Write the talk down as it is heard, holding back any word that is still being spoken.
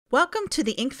Welcome to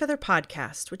the Inkfeather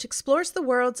Podcast, which explores the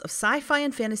worlds of sci-fi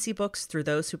and fantasy books through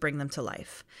those who bring them to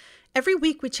life. Every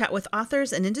week we chat with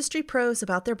authors and industry pros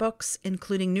about their books,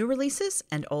 including new releases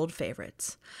and old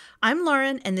favorites. I'm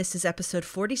Lauren, and this is episode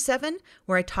 47,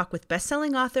 where I talk with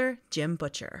best-selling author Jim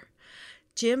Butcher.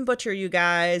 Jim Butcher, you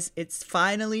guys, it's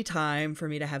finally time for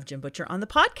me to have Jim Butcher on the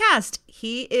podcast.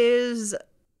 He is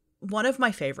one of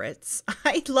my favorites.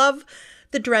 I love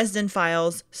the Dresden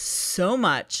Files so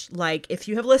much. Like, if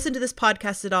you have listened to this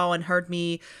podcast at all and heard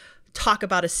me talk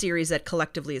about a series that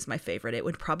collectively is my favorite, it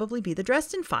would probably be the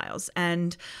Dresden Files.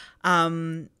 And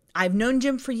I've known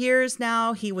Jim for years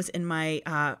now. He was in my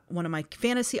one of my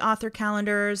fantasy author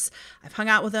calendars. I've hung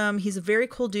out with him. He's a very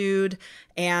cool dude.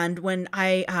 And when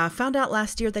I found out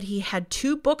last year that he had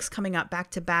 2 books coming out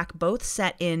back to back, both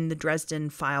set in the Dresden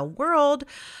File world,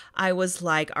 I was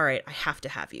like, all right, I have to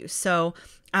have you. So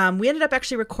we ended up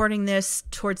actually recording this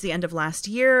towards the end of last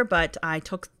year, but I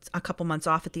took a couple months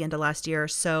off at the end of last year,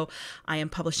 so I am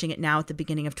publishing it now at the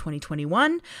beginning of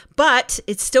 2021. But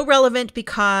it's still relevant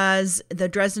because the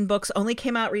Dresden books only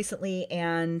came out recently,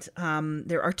 and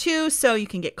there are 2, so you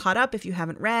can get caught up if you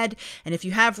haven't read. And if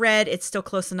you have read, it's still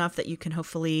close enough that you can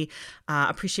hopefully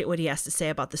appreciate what he has to say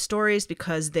about the stories,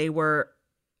 because they were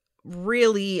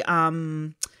really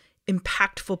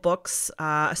impactful books,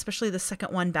 especially the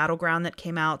second one, Battleground, that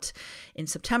came out in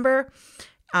September.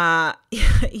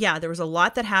 Yeah, there was a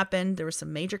lot that happened. There was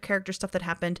some major character stuff that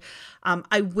happened.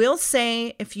 I will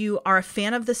say, if you are a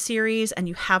fan of the series and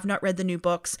you have not read the new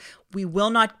books, we will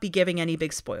not be giving any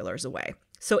big spoilers away.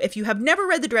 So if you have never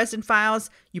read the Dresden Files,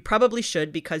 you probably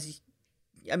should, because,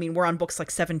 I mean, we're on books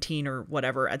like 17 or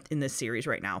whatever in this series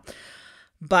right now.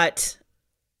 But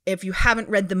if you haven't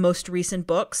read the most recent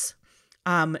books,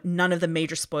 none of the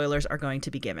major spoilers are going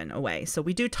to be given away. So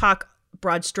we do talk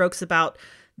broad strokes about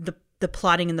the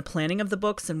plotting and the planning of the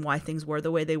books and why things were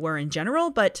the way they were in general,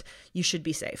 but you should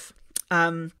be safe.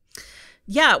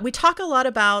 Yeah, we talk a lot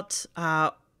about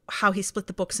how he split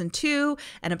the books in 2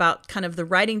 and about kind of the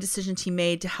writing decisions he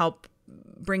made to help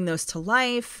bring those to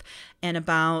life, and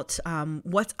about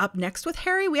what's up next with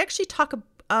Harry. We actually talk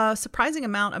a surprising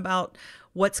amount about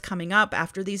what's coming up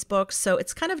after these books. So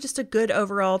it's kind of just a good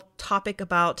overall topic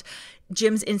about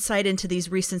Jim's insight into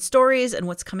these recent stories and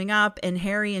what's coming up, and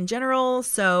Harry in general.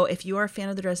 So if you are a fan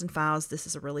of the Dresden Files, this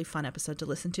is a really fun episode to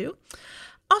listen to.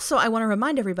 Also, I want to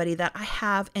remind everybody that I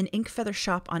have an Inkfeather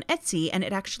shop on Etsy, and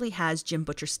it actually has Jim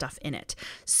Butcher stuff in it.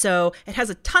 So it has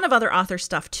a ton of other author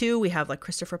stuff too. We have like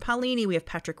Christopher Paolini, we have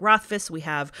Patrick Rothfuss, we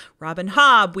have Robin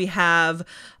Hobb, we have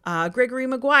Gregory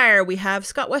Maguire, we have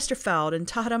Scott Westerfeld and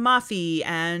Tahada Mafi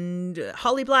and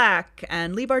Holly Black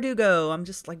and Lee Bardugo. I'm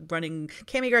just like running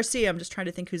Cami Garcia. I'm just trying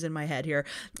to think who's in my head here.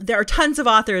 There are tons of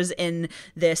authors in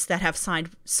this that have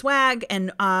signed swag,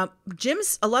 and a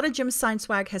lot of Jim's signed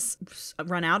swag has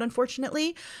run out,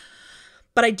 unfortunately.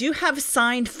 But I do have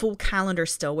signed full calendar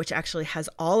still, which actually has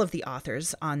all of the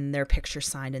authors on their picture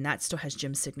signed, and that still has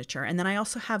Jim's signature. And then I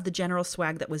also have the general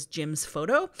swag that was Jim's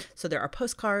photo. So there are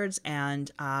postcards and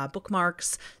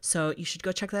bookmarks. So you should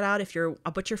go check that out if you're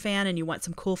a Butcher fan and you want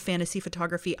some cool fantasy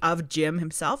photography of Jim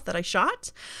himself that I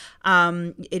shot.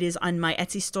 It is on my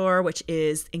Etsy store, which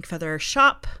is Inkfeather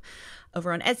Shop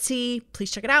over on Etsy.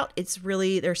 Please check it out.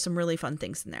 There's some really fun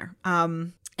things in there.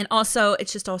 And also,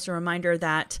 it's just also a reminder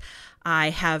that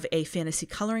I have a fantasy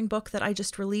coloring book that I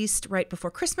just released right before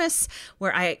Christmas,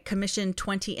 where I commissioned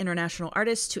 20 international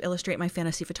artists to illustrate my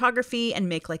fantasy photography and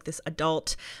make like this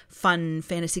adult, fun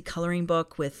fantasy coloring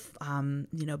book with,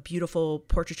 beautiful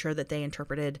portraiture that they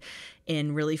interpreted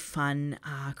in really fun,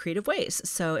 creative ways.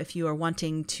 So if you are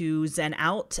wanting to zen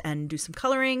out and do some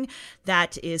coloring,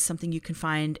 that is something you can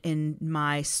find in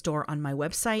my store on my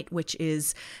website, which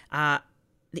is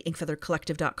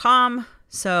theinkfeathercollective.com.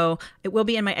 So it will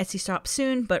be in my Etsy shop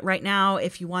soon, but right now,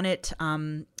 if you want it,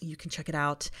 you can check it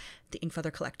out,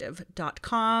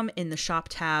 theinkfeathercollective.com. In the shop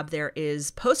tab, there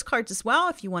is postcards as well.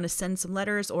 If you want to send some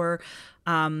letters or,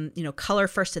 color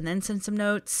first and then send some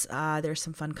notes, there's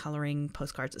some fun coloring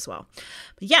postcards as well.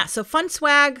 But yeah, so fun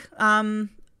swag, in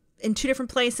 2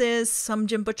 different places, some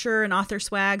Jim Butcher and author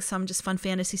swag, some just fun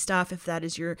fantasy stuff, if that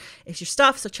is your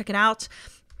stuff. So check it out.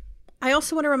 I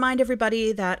also want to remind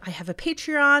everybody that I have a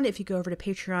Patreon. If you go over to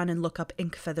Patreon and look up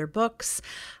Inkfeather Books,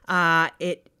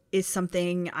 it is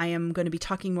something I am going to be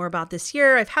talking more about this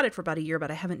year. I've had it for about a year,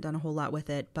 but I haven't done a whole lot with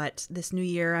it. But this new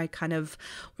year, I kind of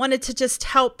wanted to just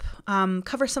help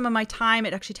cover some of my time.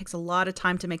 It actually takes a lot of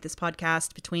time to make this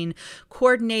podcast, between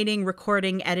coordinating,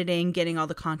 recording, editing, getting all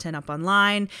the content up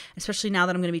online, especially now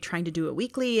that I'm going to be trying to do it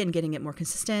weekly and getting it more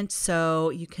consistent.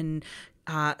 So you can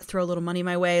throw a little money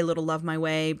my way, a little love my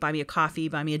way, buy me a coffee,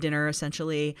 buy me a dinner,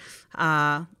 essentially,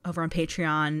 over on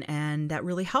Patreon. And that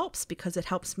really helps because it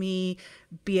helps me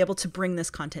be able to bring this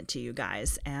content to you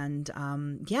guys. And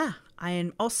I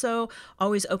am also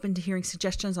always open to hearing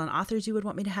suggestions on authors you would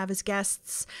want me to have as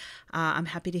guests. I'm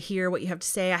happy to hear what you have to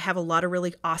say. I have a lot of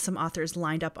really awesome authors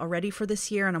lined up already for this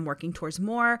year, and I'm working towards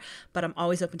more, but I'm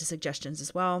always open to suggestions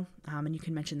as well. And you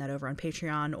can mention that over on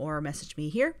Patreon or message me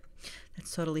here.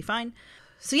 That's totally fine.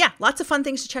 So yeah, lots of fun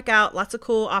things to check out. Lots of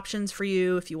cool options for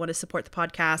you if you want to support the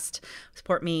podcast,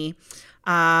 support me.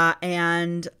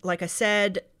 And like I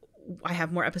said, I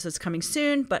have more episodes coming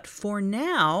soon, but for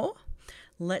now,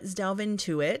 let's delve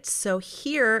into it. So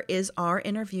here is our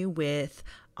interview with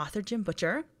author Jim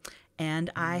Butcher,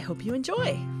 and I hope you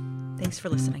enjoy. Thanks for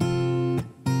listening.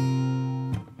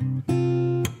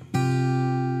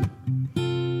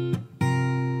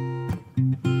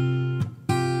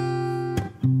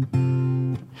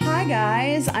 Hi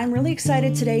guys, I'm really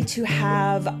excited today to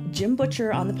have Jim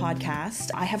Butcher on the podcast.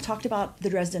 I have talked about the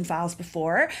Dresden Files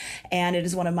before, and it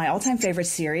is one of my all-time favorite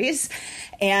series.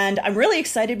 And I'm really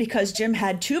excited because Jim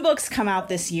had 2 books come out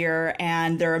this year,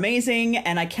 and they're amazing,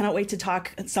 and I cannot wait to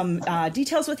talk some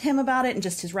details with him about it and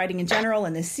just his writing in general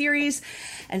in this series.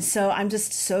 And so I'm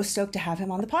just so stoked to have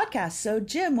him on the podcast. So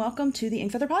Jim, welcome to the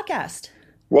Inkfeather Podcast.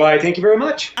 Why, thank you very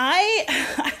much.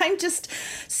 I'm just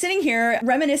sitting here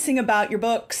reminiscing about your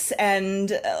books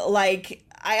and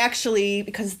I actually,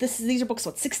 because these are books,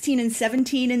 16 and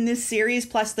 17 in this series,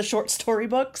 plus the short story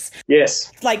books.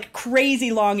 Yes. Like crazy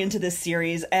long into this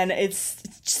series, and it's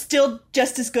still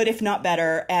just as good, if not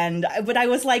better. But I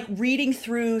was like reading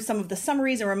through some of the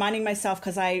summaries and reminding myself,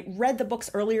 because I read the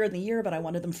books earlier in the year, but I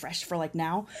wanted them fresh for like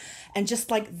now. And just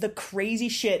like the crazy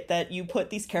shit that you put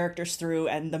these characters through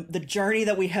and the journey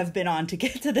that we have been on to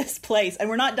get to this place. And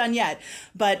we're not done yet.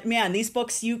 But man, these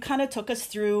books, you kind of took us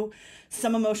through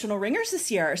some emotional ringers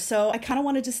this year. So I kind of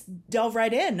want to just delve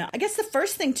right in. I guess the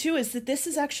first thing too is that this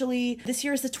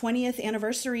year is the 20th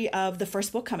anniversary of the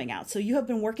first book coming out. So you have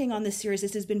been working on this series.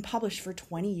 This has been published for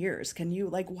 20 years. Can you,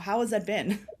 how has that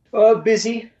been?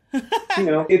 Busy.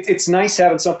 It's nice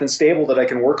having something stable that I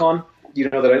can work on,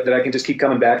 that I can just keep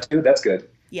coming back to. That's good.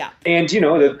 Yeah. And,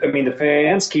 the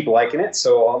fans keep liking it.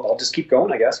 So I'll just keep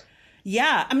going, I guess.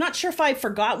 Yeah, I'm not sure if I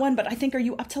forgot one, but I think, are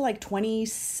you up to 20?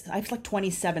 I have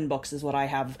 27 books is what I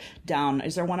have down.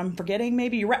 Is there one I'm forgetting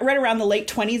maybe? You're right around the late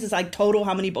 20s is total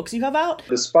how many books you have out?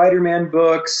 The Spider-Man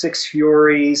book, 6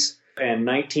 Furies, and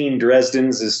 19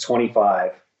 Dresdens is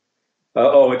 25.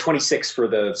 26 for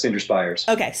the Cinder Spires.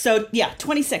 Okay, so yeah,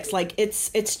 26.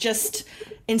 It's just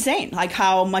insane,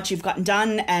 how much you've gotten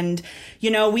done. And,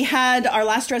 we had our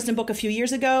last Dresden book a few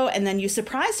years ago, and then you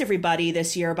surprised everybody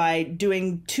this year by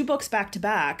doing 2 books back to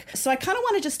back. So I kind of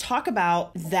want to just talk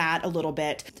about that a little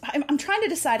bit. I'm trying to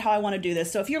decide how I want to do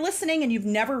this. So if you're listening and you've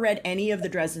never read any of the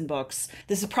Dresden books,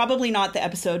 this is probably not the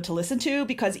episode to listen to,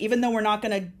 because even though we're not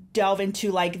going to delve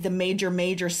into the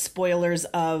major spoilers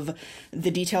of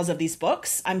the details of these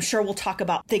books, I'm sure we'll talk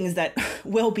about things that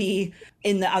will be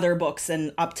in the other books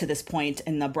and up to this point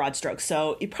in the broad strokes.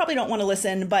 So you probably don't want to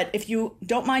listen, but if you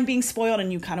don't mind being spoiled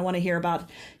and you kind of want to hear about,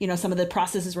 some of the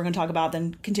processes we're going to talk about,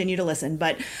 then continue to listen.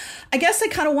 But I guess I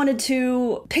kind of wanted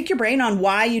to pick your brain on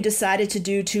why you decided to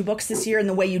do 2 books this year and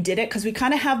the way you did it, because we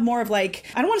kind of have more of I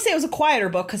don't want to say it was a quieter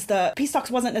book, because the Peace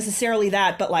Talks wasn't necessarily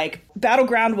that, but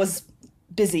Battleground was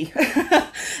busy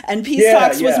and Peace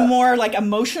Talks was more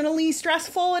emotionally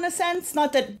stressful in a sense.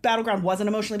 Not that Battleground wasn't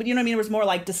emotionally, but you know what I mean? It was more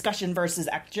discussion versus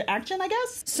action, I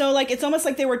guess. So it's almost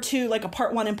like they were 2, a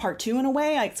part 1 and part 2 in a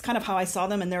way. It's kind of how I saw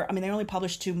them. And they only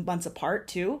published 2 months apart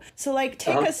too. So take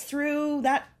us through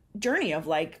that journey of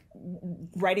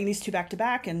writing these 2 back to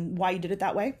back and why you did it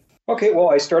that way. Okay. Well,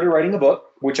 I started writing a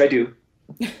book, which I do.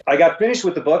 I got finished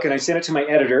with the book and I sent it to my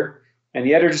editor, and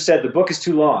the editor said, the book is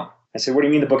too long. I said, what do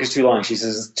you mean the book is too long? She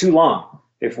says, it's too long.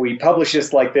 If we publish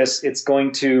this like this, we're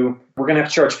going to have to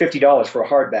charge $50 for a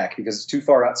hardback because it's too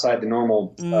far outside the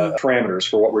normal parameters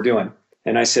for what we're doing.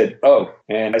 And I said,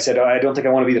 and I said, I don't think I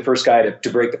want to be the first guy to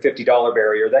break the $50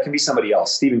 barrier. That can be somebody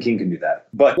else. Stephen King can do that.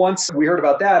 But once we heard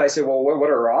about that, I said, well, what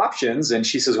are our options? And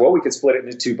she says, well, we could split it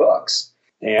into 2 books.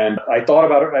 And I thought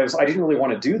about it. I didn't really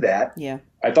want to do that. Yeah.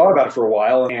 I thought about it for a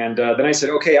while, and then I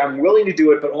said, okay, I'm willing to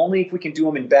do it, but only if we can do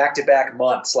them in back-to-back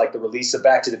months, like the release of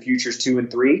Back to the Futures 2 and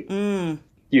 3.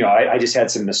 I just had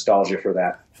some nostalgia for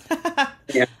that.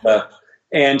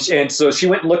 and so she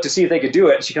went and looked to see if they could do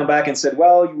it. And she come back and said,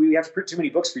 well, we have to print too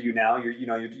many books for you now.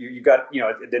 You got,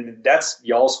 then that's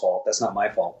y'all's fault. That's not my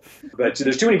fault. But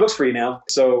there's too many books for you now.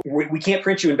 So we can't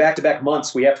print you in back-to-back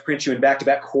months. We have to print you in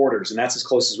back-to-back quarters, and that's as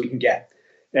close as we can get.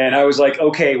 And I was like,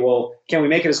 okay, well, can we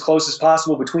make it as close as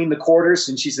possible between the quarters?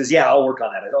 And she says, yeah, I'll work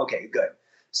on that. Okay, good.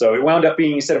 So it wound up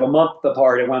being, instead of a month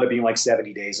apart, it wound up being like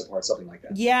 70 days apart, something like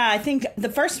that. Yeah, I think the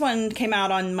first one came out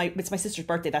on it's my sister's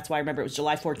birthday. That's why I remember it was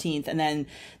July 14th. And then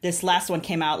this last one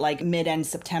came out like mid-end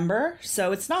September.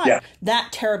 So it's not that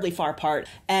terribly far apart.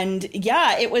 And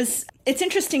yeah, it's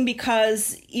interesting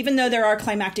because even though there are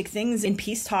climactic things in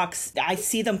Peace Talks, I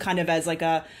see them kind of as like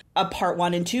a part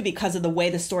 1 and 2 because of the way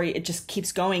the story, it just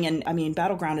keeps going. And I mean,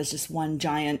 Battleground is just one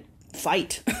giant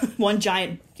fight, one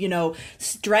giant,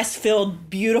 stress-filled,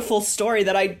 beautiful story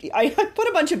that I put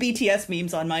a bunch of BTS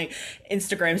memes on my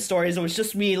Instagram stories. It was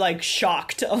just me like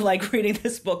shocked of like reading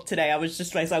this book today. I was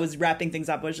just, as I was wrapping things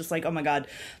up, I was just like, oh my God,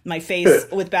 my face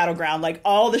with Battleground, like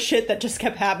all the shit that just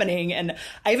kept happening. And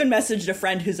I even messaged a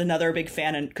friend who's another big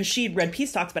fan, and because she'd read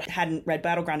Peace Talks but hadn't read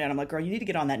Battleground, and I'm like, girl, you need to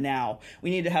get on that now. We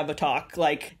need to have a talk.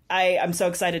 Like I'm so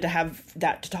excited to have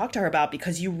that to talk to her about,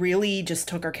 because you really just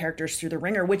took our characters through the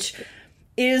ringer, which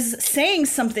is saying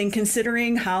something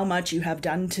considering how much you have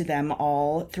done to them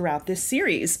all throughout this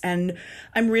series. And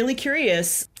I'm really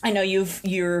curious. I know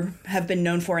you have been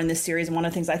known for in this series, and one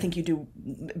of the things I think you do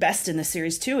best in this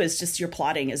series too is just your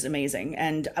plotting is amazing.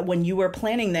 And when you were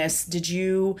planning this, did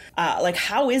you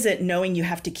how is it knowing you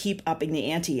have to keep upping the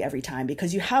ante every time,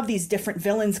 because you have these different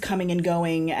villains coming and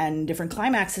going and different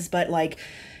climaxes, but like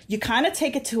you kind of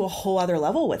take it to a whole other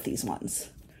level with these ones?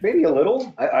 Maybe a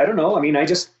little. I don't know. I mean, I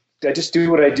just do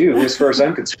what I do as far as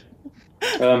I'm concerned.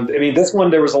 I mean, this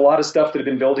one, there was a lot of stuff that had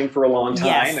been building for a long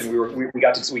time, and we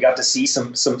got to see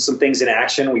some things in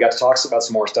action. We got to talk about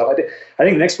some more stuff. I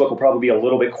think the next book will probably be a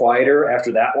little bit quieter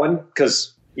after that one,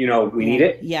 because we need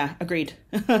it. Yeah, agreed.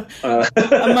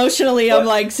 Emotionally, I'm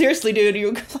like, seriously, dude,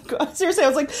 seriously, I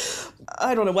was like,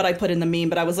 I don't know what I put in the meme,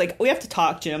 but I was like, we have to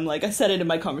talk, Jim. Like I said it in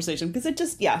my conversation, because it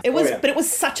just, it was, but it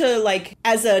was such a, like,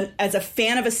 as a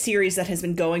fan of a series that has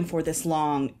been going for this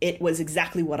long, it was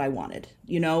exactly what I wanted.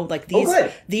 Like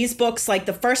these books, like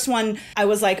the first one, I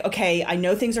was like, okay, I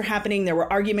know things are happening. There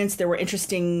were arguments, there were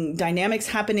interesting dynamics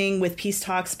happening with Peace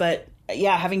Talks, but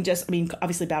yeah,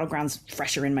 obviously Battleground's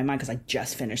fresher in my mind because I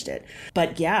just finished it.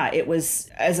 But yeah, it was,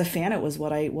 as a fan, it was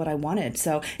what I wanted.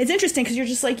 So it's interesting because you're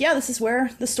just like, yeah, this is where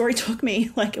the story took me.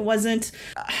 Like it wasn't,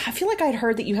 I feel like I'd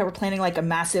heard that you were planning like a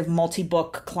massive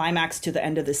multi-book climax to the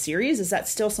end of the series. Is that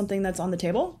still something that's on the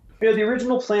table? Yeah, the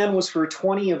original plan was for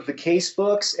 20 of the Case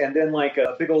books and then like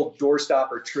a big old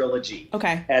Doorstopper trilogy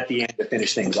at the end to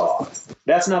finish things off.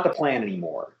 That's not the plan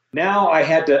anymore. Now I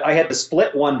had to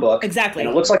split one book. Exactly. And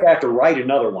it looks like I have to write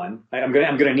another one. I'm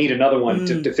gonna need another one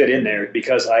to fit in there,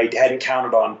 because I hadn't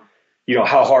counted on,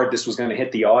 how hard this was going to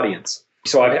hit the audience.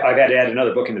 So I've had to add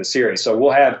another book into the series. So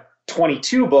we'll have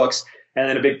 22 books and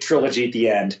then a big trilogy at the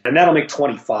end, and that'll make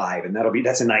 25, and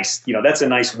that's a nice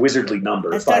wizardly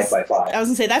number, 5 by 5. I was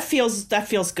gonna say that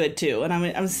feels good too, and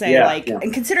I'm saying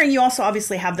and considering you also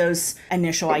obviously have those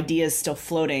initial ideas still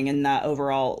floating in that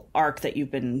overall arc that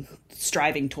you've been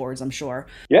striving towards, I'm sure.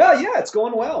 Yeah, it's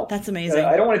going well. That's amazing.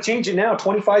 I don't want to change it now.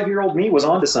 25-year-old me was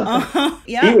onto something.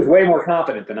 Yeah. He was way more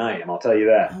confident than I am, I'll tell you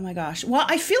that. Oh my gosh. Well,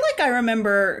 I feel like I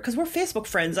remember, because we're Facebook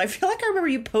friends, I feel like I remember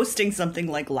you posting something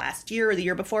like last year or the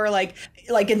year before, like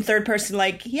in third person,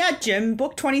 like, yeah, Jim,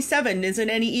 book 27 isn't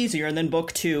any easier than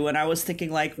book 2. And I was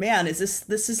thinking like, man, this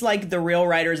is like the real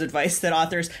writer's advice that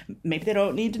authors, maybe they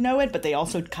don't need to know it, but they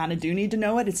also kind of do need to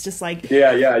know it. It's just like,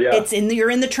 yeah. You're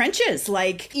in the trenches.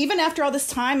 Like, even after all this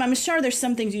time, I'm sure there's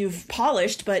some things you've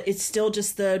polished, but it's still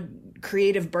just the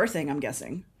creative birthing, I'm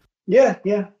guessing. Yeah.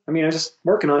 I mean, I'm just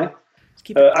working on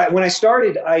it. When I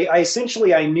started, I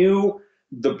essentially knew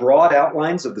the broad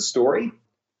outlines of the story.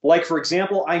 Like, for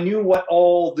example, I knew what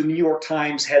all the New York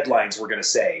Times headlines were going to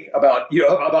say about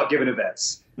given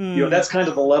events. That's kind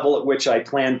of the level at which I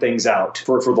plan things out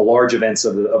for the large events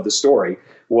of the story.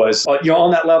 Was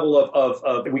on that level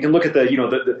of we can look at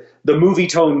the movie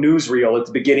tone newsreel at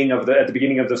the beginning of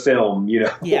the film.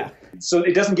 Yeah. So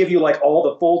it doesn't give you like all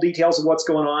the full details of what's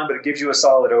going on, but it gives you a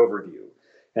solid overview.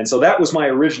 And so that was my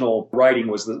original writing,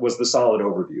 was the solid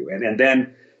overview, and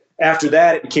then. After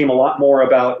that, it became a lot more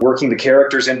about working the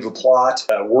characters into the plot,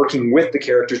 working with the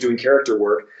characters, doing character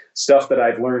work, stuff that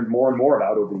I've learned more and more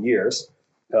about over the years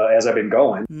as I've been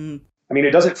going. I mean, it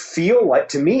doesn't feel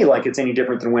to me like it's any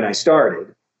different than when I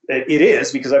started. It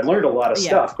is, because I've learned a lot of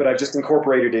stuff, but I've just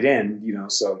incorporated it in,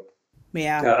 so.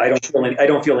 Yeah. I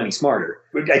don't feel any smarter.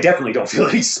 I definitely don't feel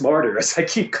any smarter as I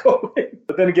keep going.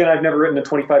 But then again, I've never written a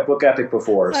 25-book epic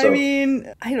before. So. I mean,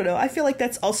 I don't know. I feel like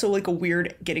that's also like a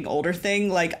weird getting older thing.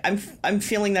 Like I'm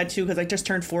feeling that too, because I just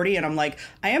turned 40 and I'm like,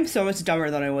 I am so much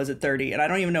dumber than I was at 30. And I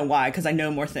don't even know why, because I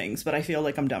know more things, but I feel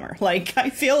like I'm dumber. Like I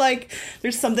feel like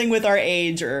there's something with our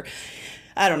age, or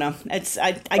I don't know.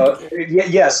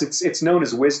 Yes, it's known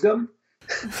as wisdom.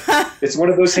 It's one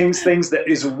of those things that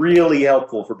is really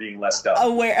helpful for being less dumb.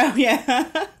 Aware. Oh,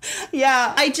 yeah.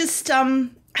 Yeah.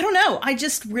 I don't know. I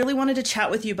just really wanted to chat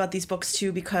with you about these books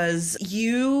too, because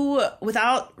you,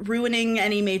 without ruining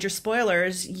any major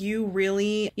spoilers, you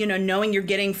really, knowing you're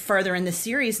getting further in the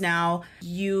series now,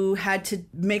 you had to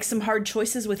make some hard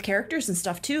choices with characters and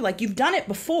stuff too. Like, you've done it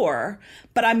before,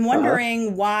 but I'm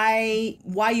wondering why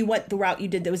you went the route you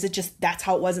did. Was it just that's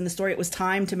how it was in the story? It was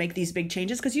time to make these big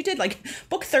changes? Because you did, like,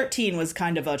 book 13 was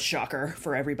kind of a shocker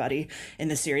for everybody in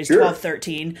the series. Sure. 12,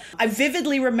 13. I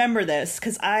vividly remember this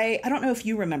because I don't know if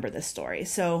you remember this story.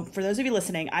 So for those of you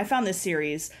listening, I found this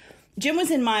series. Jim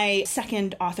was in my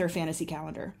second author fantasy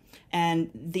calendar. And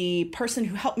the person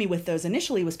who helped me with those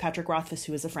initially was Patrick Rothfuss,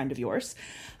 who is a friend of yours.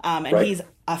 And he's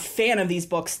a fan of these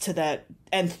books to the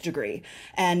nth degree.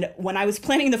 And when I was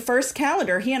planning the first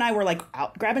calendar, he and I were like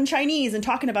out grabbing Chinese and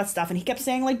talking about stuff. And he kept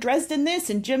saying like Dresden this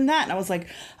and Jim that. And I was like,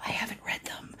 I haven't read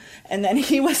them. And then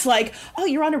he was like, oh,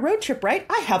 you're on a road trip, right?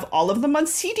 I have all of them on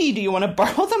CD. Do you want to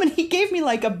borrow them? And he gave me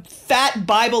like a fat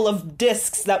Bible of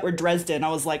discs that were Dresden. I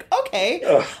was like,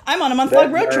 okay, I'm on a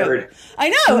month-long road trip. I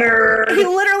know. Nerd. He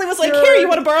literally was like, here, you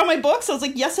want to borrow my books? I was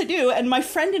like, yes, I do. And my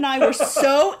friend and I were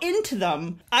so into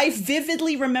them. I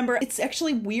vividly remember, it's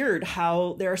actually weird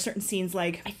how there are certain scenes,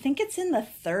 like, I think it's in the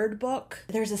third book.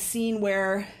 There's a scene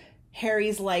where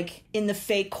Harry's like in the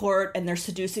fake court and they're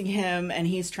seducing him and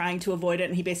he's trying to avoid it,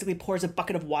 and he basically pours a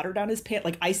bucket of water down his pants,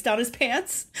 like ice down his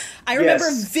pants. I remember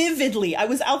vividly, I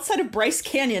was outside of Bryce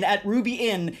Canyon at Ruby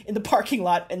Inn in the parking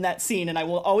lot in that scene, and I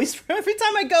will always, every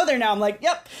time I go there now, I'm like,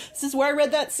 yep, this is where I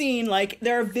read that scene. Like,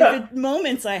 there are vivid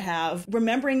moments I have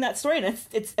remembering that story, and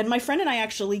it's and my friend and I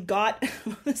actually got,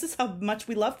 this is how much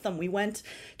we loved them. We went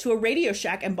to a Radio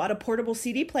Shack and bought a portable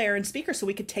CD player and speaker so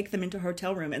we could take them into a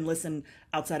hotel room and listen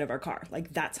outside of our car.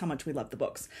 Like, that's how much we love the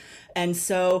books. And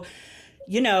so,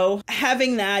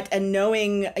 having that and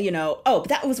knowing,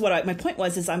 that was what my point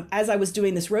was, is as I was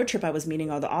doing this road trip, I was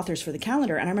meeting all the authors for the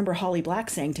calendar. And I remember Holly Black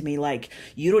saying to me, like,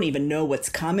 you don't even know what's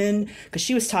coming. Because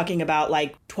she was talking about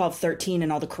like 12, 13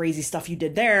 and all the crazy stuff you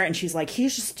did there. And she's like,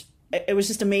 it was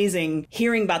just amazing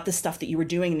hearing about the stuff that you were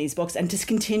doing in these books, and to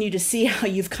continue to see how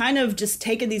you've kind of just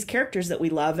taken these characters that we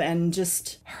love and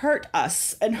just hurt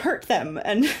us and hurt them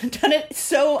and done it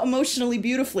so emotionally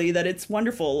beautifully that it's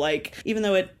wonderful. Like, even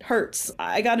though it hurts,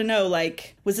 I got to know,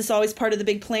 like, was this always part of the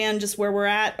big plan, just where we're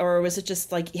at? Or was it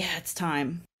just like, yeah, it's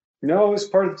time? No, it was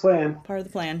part of the plan. Part of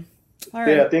the plan. All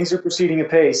right. Yeah, things are proceeding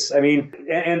apace. I mean,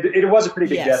 and it was a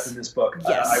pretty big death in this book,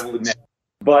 I will admit.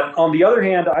 But on the other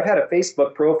hand, I've had a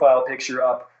Facebook profile picture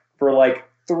up for like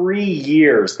 3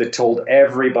 years that told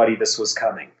everybody this was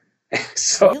coming.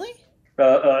 So, really?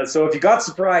 So if you got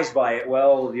surprised by it,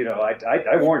 well,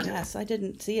 I warned you. Yes, I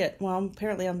didn't see it. Well,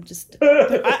 apparently I'm just...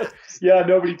 Yeah,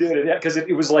 nobody did it. Yeah, because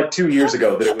it was like 2 years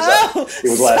ago that it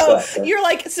was last time. You're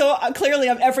like, clearly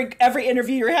I'm every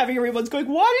interview you're having, everyone's going,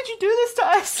 why did you do this to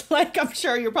us? Like, I'm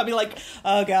sure you're probably like,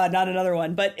 oh God, not another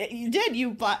one. But you did,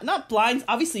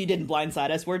 obviously you didn't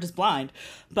blindside us, we're just blind.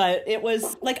 But it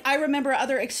was, like, I remember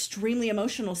other extremely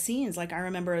emotional scenes. Like, I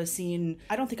remember a scene,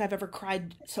 I don't think I've ever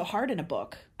cried so hard in a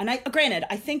book. And granted,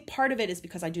 I think part of it is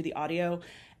because I do the audio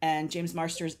and James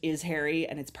Marsters is Harry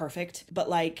and it's perfect. But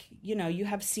like, you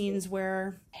have scenes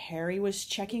where Harry was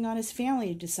checking on his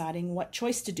family, deciding what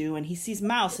choice to do. And he sees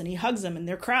Mouse and he hugs him and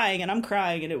they're crying and I'm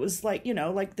crying. And it was like,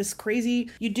 like this crazy,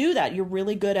 you do that. You're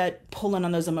really good at pulling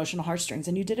on those emotional heartstrings.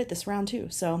 And you did it this round too.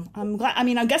 So I'm glad. I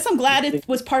mean, I guess I'm glad it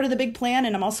was part of the big plan.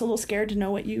 And I'm also a little scared to know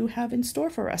what you have in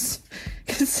store for us,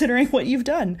 considering what you've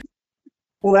done.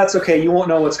 Well, that's okay. You won't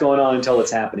know what's going on until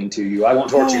it's happening to you. I won't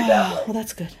torture you that way. Well,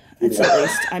 that's good. At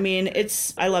least. I mean,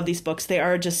 I love these books. They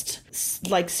are just,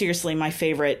 like, seriously my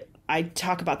favorite. I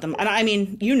talk about them. And I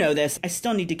mean, this. I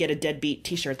still need to get a Deadbeat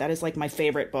t-shirt. That is, like, my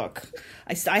favorite book.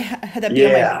 I had that be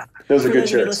on my... Those are good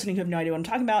shirts. For those of you listening who have no idea what I'm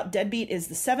talking about, Deadbeat is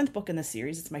the 7th book in the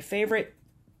series. It's my favorite,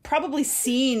 probably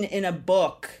scene in a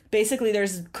book. Basically,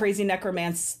 there's crazy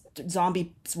necromancy zombies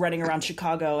running around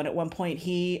Chicago, and at one point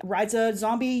he rides a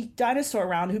zombie dinosaur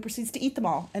around who proceeds to eat them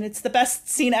all, and it's the best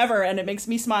scene ever, and it makes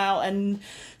me smile. And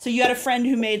so you had a friend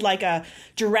who made like a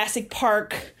Jurassic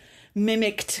Park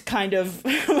mimicked kind of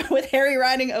with Harry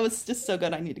riding. Oh, it's just so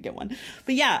good. I need to get one.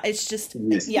 But yeah, it's just,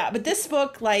 but this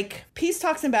book, like Peace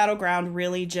Talks and Battleground,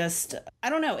 really just, I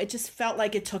don't know, it just felt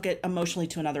like it took it emotionally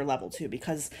to another level too,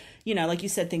 because, like you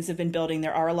said, things have been building.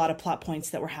 There are a lot of plot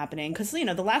points that were happening, because,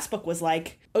 the last book was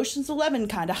like Ocean's 11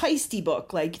 kind of heisty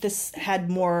book. Like, this had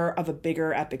more of a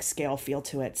bigger epic scale feel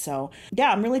to it. So yeah,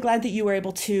 I'm really glad that you were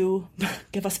able to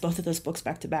give us both of those books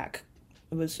back to back.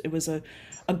 it was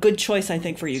a good choice, I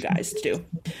think, for you guys to do.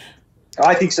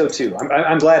 I think so too.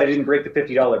 I'm glad I didn't break the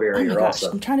 $50 barrier. Oh my gosh,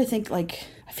 also. I'm trying to think. Like,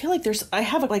 I feel like I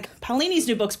have like Paolini's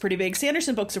new book's pretty big.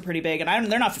 Sanderson books are pretty big, and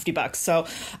they're not $50. So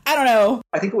I don't know.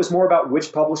 I think it was more about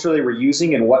which publisher they were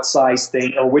using and what size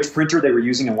thing, or which printer they were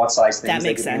using and what size things that makes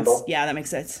they could sense. handle. Yeah, that makes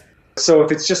sense. So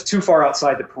if it's just too far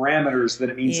outside the parameters, then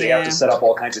it means they have to set up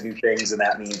all kinds of new things, and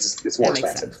that means it's more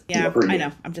expensive. Yeah, I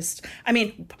know.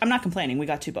 I'm not complaining. We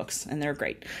got 2 books, and they're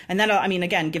great. And that,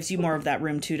 again, gives you more of that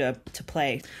room, too, to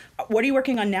play. What are you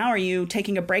working on now? Are you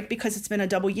taking a break because it's been a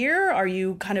double year? Are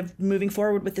you kind of moving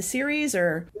forward with the series,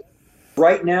 or?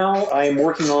 Right now, I'm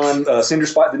working on the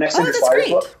next Cinder Spire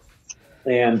book.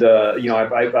 And, I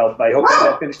hope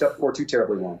that finished up before too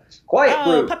terribly long. Quiet,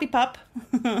 Brew. Puppy pup.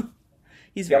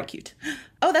 He's very cute.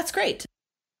 Oh, that's great.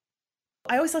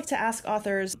 I always like to ask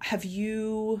authors, have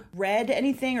you read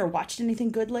anything or watched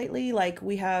anything good lately? Like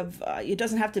we have, it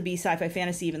doesn't have to be sci-fi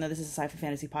fantasy, even though this is a sci-fi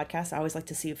fantasy podcast. I always like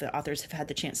to see if the authors have had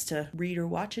the chance to read or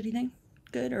watch anything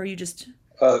good, or are you just...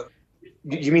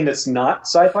 You mean that's not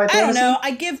sci-fi fantasy? I don't know.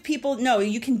 I give people... No,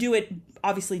 you can do it,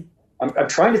 obviously... I'm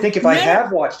trying to think if I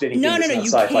have watched anything that's not you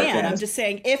sci-fi can. fantasy. I'm just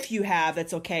saying if you have,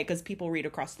 that's okay, because people read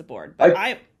across the board. But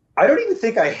I don't even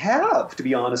think I have, to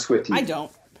be honest with you. I don't.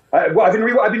 I've been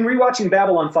rewatching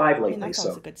Babylon 5 lately. That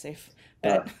sounds a good safe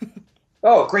bet.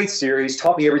 Great series.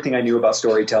 Taught me everything I knew about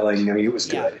storytelling. It was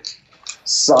good.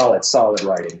 Solid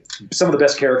writing. Some of the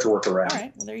best character work around. All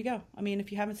right. Well, there you go.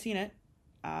 If you haven't seen it,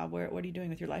 what are you doing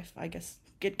with your life? I guess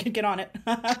get on it.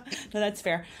 No, that's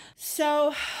fair.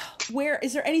 So,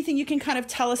 is there anything you can kind of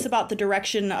tell us about the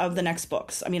direction of the next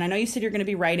books? I know you said you're going to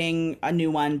be writing a new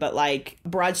one, but like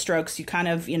broad strokes, you kind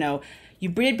of, you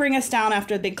did bring us down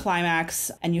after the big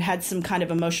climax and you had some kind of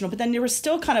emotional, but then there was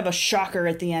still kind of a shocker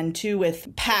at the end too,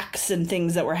 with pacts and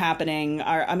things that were happening.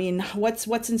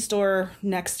 What's in store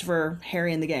next for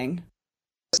Harry and the gang?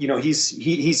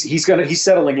 He's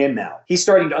settling in now. He's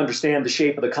starting to understand the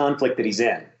shape of the conflict that he's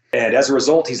in. And as a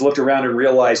result, he's looked around and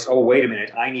realized, oh, wait a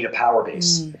minute, I need a power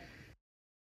base.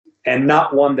 And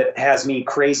not one that has me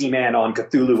crazy man on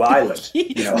Cthulhu Island,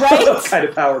 right? kind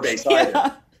of power base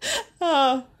either.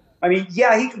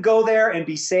 He could go there and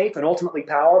be safe and ultimately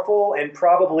powerful, and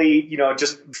probably,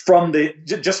 just from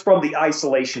the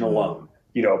isolation alone,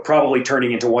 probably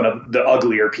turning into one of the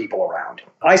uglier people around.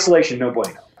 Isolation, no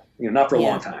bueno, not for a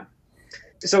long time.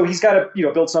 So he's got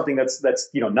to, build something that's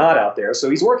not out there. So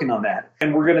he's working on that.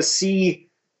 And we're going to see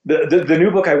the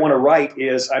new book I want to write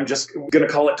is, I'm just going to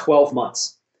call it 12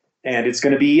 Months. And it's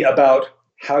going to be about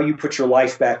how you put your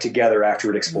life back together after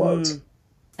it explodes.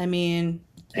 And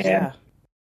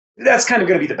that's kind of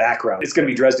going to be the background. It's going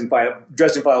to be Dresden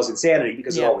Files insanity,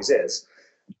 because it always is.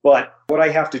 But what I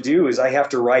have to do is I have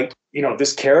to write,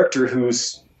 this character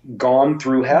who's gone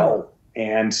through hell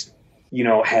and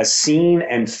has seen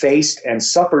and faced and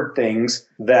suffered things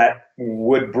that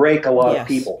would break a lot of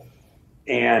people.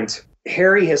 And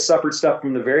Harry has suffered stuff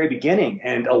from the very beginning,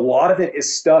 and a lot of it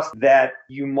is stuff that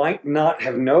you might not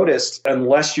have noticed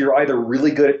unless you're either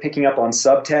really good at picking up on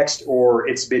subtext or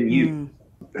it's been you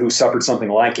who suffered something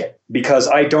like it. Because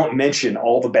I don't mention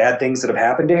all the bad things that have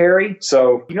happened to Harry.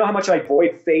 So you know how much I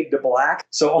avoid fade to black?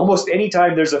 So almost any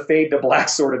time there's a fade to black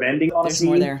sort of ending on a scene,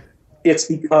 more there. It's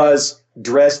because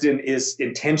Dresden is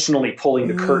intentionally pulling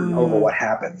the curtain over what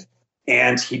happened.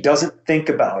 And he doesn't think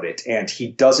about it. And he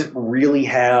doesn't really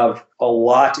have a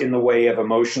lot in the way of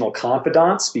emotional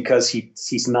confidants, because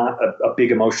he's not a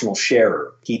big emotional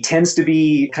sharer. He tends to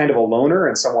be kind of a loner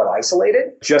and somewhat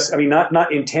isolated.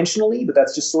 Not intentionally, but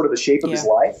that's just sort of the shape of his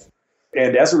life.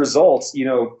 And as a result,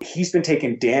 he's been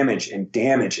taking damage and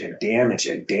damage and damage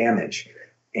and damage.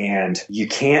 And you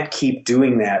can't keep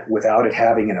doing that without it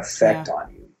having an effect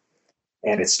on you.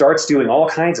 And it starts doing all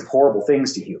kinds of horrible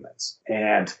things to humans.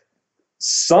 And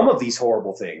some of these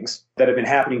horrible things that have been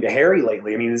happening to Harry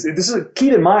lately,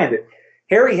 keep in mind that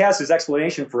Harry has his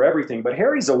explanation for everything, but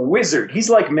Harry's a wizard. He's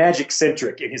like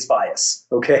magic-centric in his bias,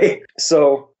 okay?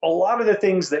 So a lot of the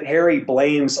things that Harry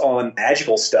blames on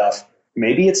magical stuff,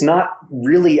 maybe it's not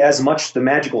really as much the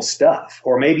magical stuff.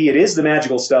 Or maybe it is the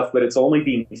magical stuff, but it's only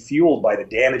being fueled by the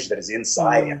damage that is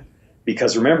inside him.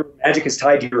 Because remember, magic is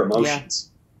tied to your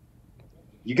emotions.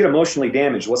 You get emotionally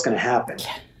damaged, what's going to happen?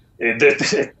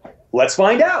 Let's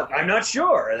find out. I'm not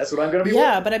sure. That's what I'm going to be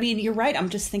working. But you're right. I'm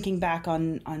just thinking back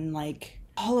on like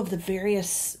all of the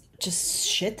various just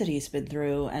shit that he's been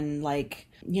through, and like,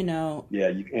 Yeah,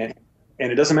 you can't.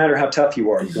 And it doesn't matter how tough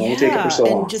you are. You can only take it for so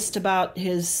long. And just about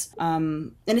his,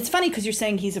 and it's funny because you're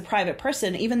saying he's a private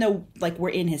person, even though like we're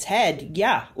in his head.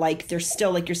 Yeah. Like there's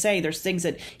still, like you're saying, there's things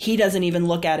that he doesn't even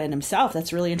look at in himself.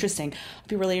 That's really interesting. I'd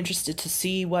be really interested to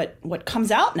see what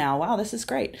comes out now. Wow, this is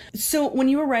great. So when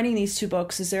you were writing these two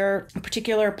books, is there a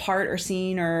particular part or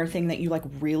scene or thing that you like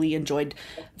really enjoyed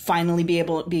finally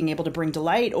being able to bring to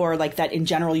light, or like that in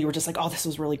general you were just like, oh, this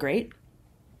was really great?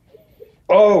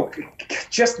 Oh,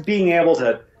 just being able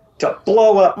to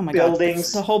blow up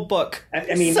buildings. God, the whole book.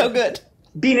 I mean, so good.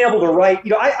 Being able to write,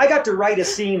 I got to write a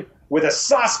scene with a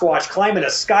Sasquatch climbing a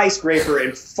skyscraper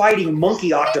and fighting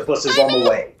monkey octopuses on the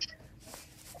way.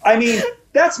 I mean,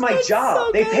 that's my job.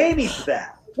 So they pay me for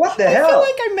that. What the hell? I feel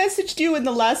like I messaged you in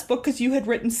the last book because you had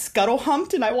written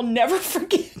Scuttlehumped, and I will never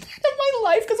forget that in my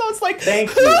life because I was like,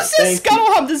 who says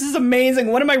Scuttlehumped? This is amazing.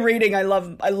 What am I reading? I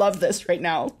love this right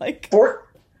now. Like.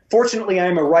 Fortunately,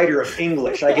 I'm a writer of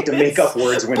English. I get to make up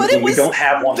words when we don't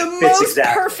have one that fits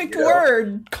exactly. The most perfect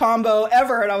word combo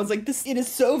ever. And I was like, it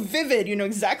is so vivid. You know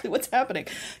exactly what's happening.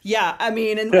 Yeah, I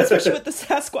mean, and especially with the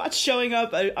Sasquatch showing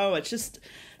up.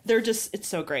 It's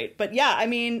so great. But yeah, I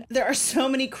mean, there are so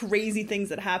many crazy things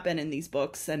that happen in these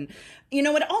books. And,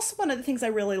 and also one of the things I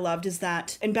really loved is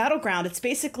that in Battleground, it's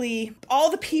basically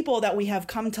all the people that we have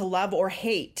come to love or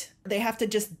hate. They have to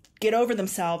just get over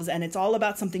themselves, and it's all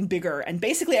about something bigger. And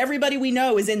basically everybody we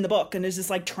know is in the book and is just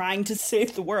like trying to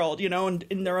save the world, and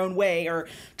in their own way, or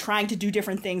trying to do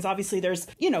different things. Obviously there's,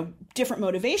 different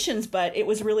motivations, but it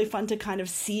was really fun to kind of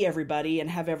see everybody and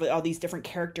have all these different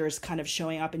characters kind of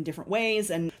showing up in different ways.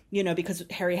 And, because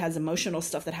Harry has emotional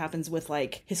stuff that happens with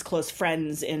like his close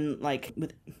friends in like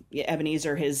with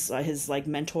Ebenezer, his like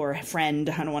mentor friend.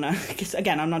 I don't want to,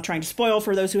 again, I'm not trying to spoil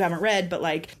for those who haven't read, but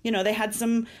like, they had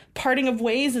some parting of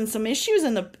ways and some issues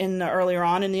in the earlier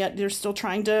on, and yet they're still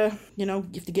trying to, you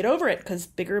have to get over it because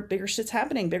bigger shit's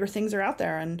happening, bigger things are out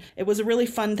there. And it was a really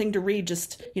fun thing to read,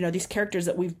 just, these characters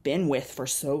that we've been with for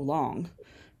so long,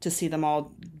 to see them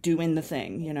all doing the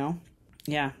thing,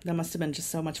 Yeah, that must have been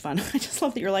just so much fun. I just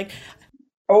love that you're like...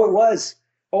 Oh, it was.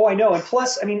 Oh, I know. And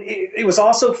plus, I mean, it was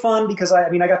also fun because I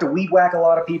got to weed whack a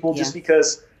lot of people just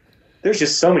because there's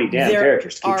just so many damn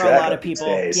characters to keep track of. There are a lot of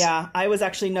people. Yeah, I was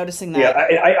actually noticing that.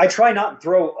 Yeah, I try not to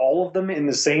throw all of them in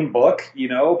the same book,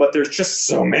 but there's just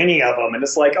so many of them. And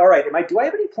it's like, all right, do I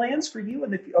have any plans for you?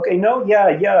 Okay, no,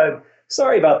 yeah,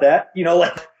 sorry about that.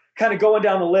 Like kind of going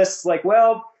down the list, like,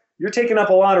 well, you're taking up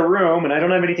a lot of room, and I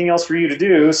don't have anything else for you to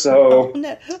do, so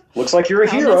looks like you're a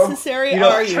hero. How necessary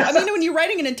are you? I mean, when you're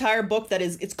writing an entire book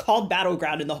it's called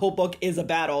Battleground, and the whole book is a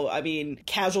battle, I mean,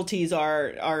 casualties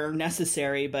are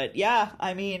necessary, but yeah,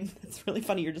 I mean, it's really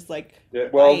funny. You're just like,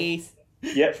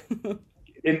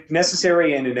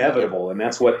 necessary and inevitable, and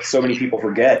that's what so many people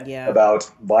forget about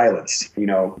violence.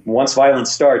 Once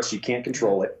violence starts, you can't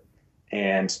control it,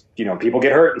 and, people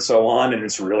get hurt and so on, and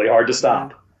it's really hard to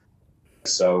stop.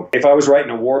 So if I was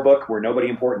writing a war book where nobody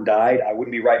important died, I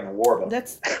wouldn't be writing a war book.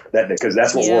 Because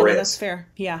that's what war is. That's fair.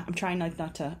 Yeah,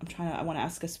 I want to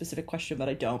ask a specific question, but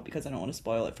I don't, because I don't want to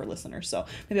spoil it for listeners. So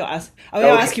maybe I'll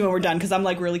ask you when we're done, because I'm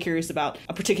like really curious about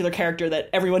a particular character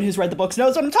that everyone who's read the books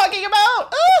knows what I'm talking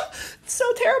about. Oh, it's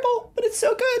so terrible, but it's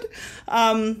so good.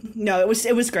 No, it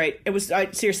was great. It was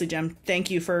seriously, Jim,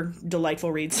 thank you for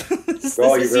delightful reads.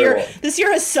 This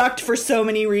year has sucked for so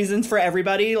many reasons for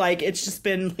everybody. Like, it's just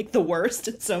been like the worst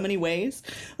in so many ways.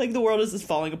 Like, the world is just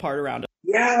falling apart around us.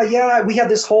 Yeah. We had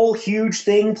this whole huge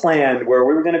thing planned where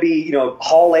we were going to be,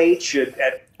 Hall H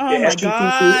at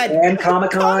SGPC and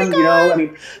Comic-Con. I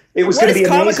mean, it was going to be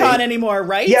amazing. Comic-Con anymore,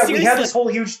 right? Yeah, seriously? We had this whole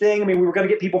huge thing. I mean, we were going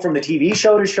to get people from the TV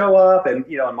show to show up, and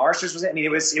and Marsters was. I mean,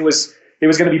 it was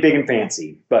going to be big and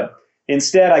fancy, but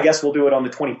instead, I guess we'll do it on the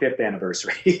 25th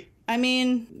anniversary. I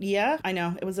mean, yeah, I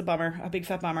know. It was a bummer, a big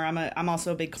fat bummer. I'm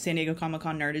also a big San Diego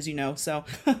Comic-Con nerd, as you know, so.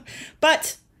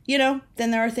 But, then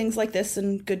there are things like this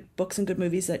and good books and good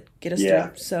movies that get us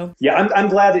through, so. Yeah, I'm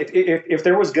glad that if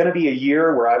there was going to be a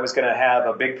year where I was going to have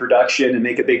a big production and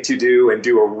make a big to-do and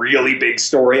do a really big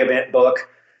story event book,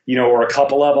 or a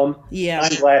couple of them,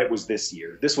 I'm glad it was this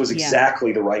year. This was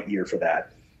exactly the right year for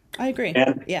that. I agree.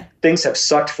 And things have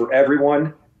sucked for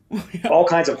everyone. All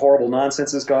kinds of horrible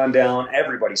nonsense has gone down.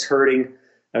 Everybody's hurting.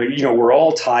 I mean, we're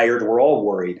all tired. We're all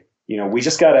worried. We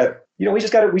just gotta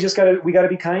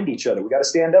be kind to each other. We gotta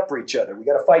stand up for each other. We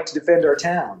gotta fight to defend our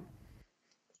town.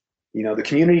 The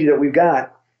community that we've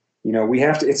got, we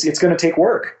have to, it's going to take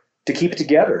work to keep it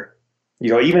together.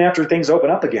 Even after things open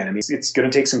up again, I mean, it's going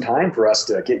to take some time for us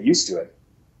to get used to it.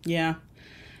 Yeah.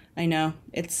 I know.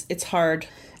 It's hard.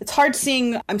 It's hard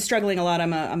seeing. I'm struggling a lot.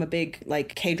 I'm a big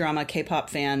like K-drama, K-pop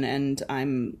fan, and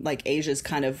I'm like Asia's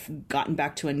kind of gotten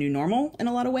back to a new normal in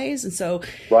a lot of ways. And so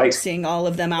seeing all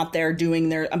of them out there doing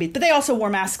their, I mean, but they also wore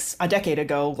masks a decade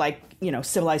ago, like, you know,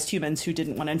 civilized humans who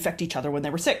didn't want to infect each other when they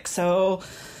were sick. So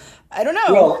I don't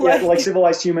know. Well, yeah, like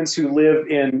civilized humans who live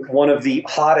in one of the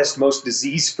hottest, most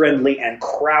disease-friendly and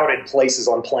crowded places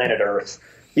on planet Earth.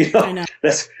 You know,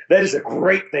 that is a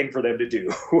great thing for them to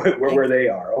do where they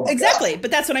are. Oh exactly. God.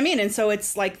 But that's what I mean. And so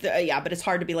it's like, but it's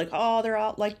hard to be like, oh, they're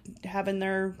all like having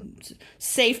their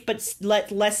safe, but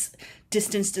less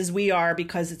distanced as we are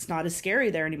because it's not as scary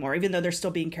there anymore, even though they're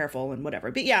still being careful and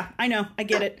whatever. But yeah, I know, I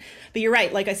get it. But you're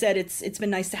right. Like I said, it's been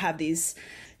nice to have these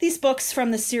books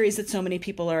from the series that so many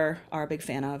people are a big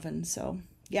fan of. And so,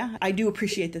 yeah, I do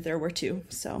appreciate that there were two.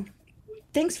 So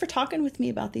thanks for talking with me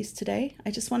about these today.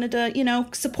 I just wanted to, you know,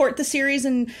 support the series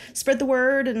and spread the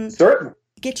word and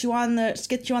get you on the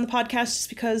podcast just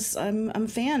because I'm a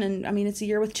fan. And I mean, it's a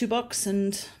year with 2 books,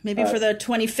 and maybe for the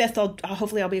 25th,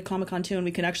 hopefully I'll be at Comic-Con too, and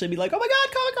we can actually be like, oh my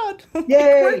God, Comic-Con!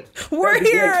 Yay! we're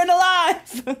here and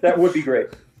alive. That would be great.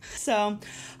 So,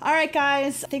 all right,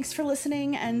 guys, thanks for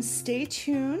listening and stay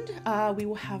tuned. We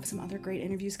will have some other great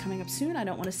interviews coming up soon. I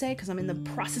don't want to say because I'm in the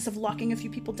process of locking a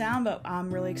few people down, but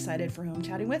I'm really excited for who I'm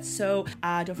chatting with. So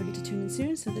don't forget to tune in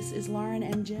soon. So this is Lauren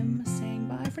and Jim saying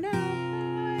bye for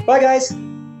now. Bye, guys.